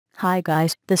Hi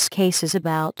guys, this case is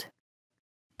about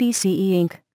BCE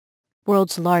Inc.,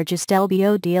 world's largest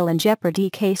LBO deal in Jeopardy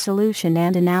case solution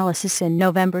and analysis. In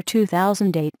November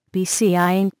 2008,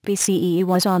 BCE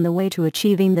was on the way to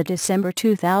achieving the December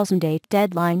 2008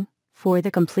 deadline for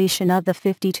the completion of the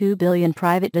 $52 billion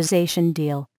privatization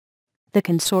deal. The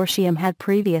consortium had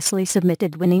previously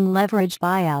submitted winning leveraged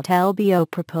buyout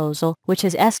LBO proposal, which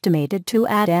is estimated to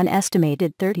add an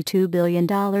estimated $32 billion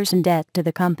in debt to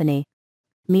the company.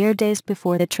 Mere days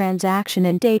before the transaction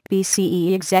end date,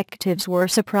 BCE executives were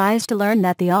surprised to learn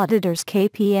that the auditors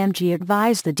KPMG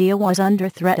advised the deal was under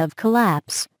threat of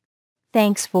collapse.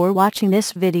 Thanks for watching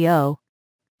this video.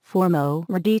 For more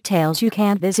details you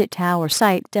can visit our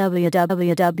site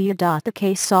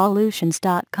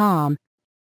www.thecasesolutions.com.